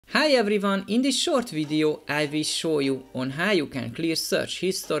Hi everyone, in this short video I will show you on how you can clear search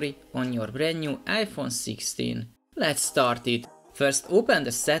history on your brand new iPhone 16. Let's start it. First open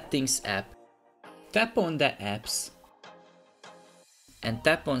the Settings app. Tap on the Apps and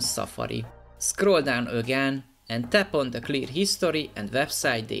tap on Safari. Scroll down again and tap on the Clear History and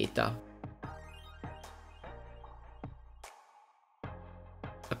Website Data.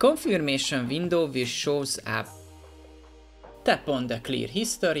 A confirmation window will show up. Tap on the Clear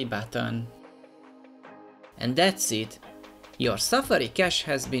History button. And that's it. Your Safari cache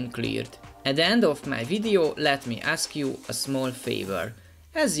has been cleared. At the end of my video, let me ask you a small favor.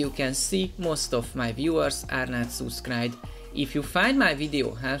 As you can see, most of my viewers are not subscribed. If you find my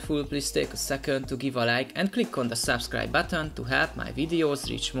video helpful, please take a second to give a like and click on the subscribe button to help my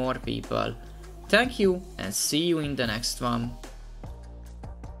videos reach more people. Thank you and see you in the next one.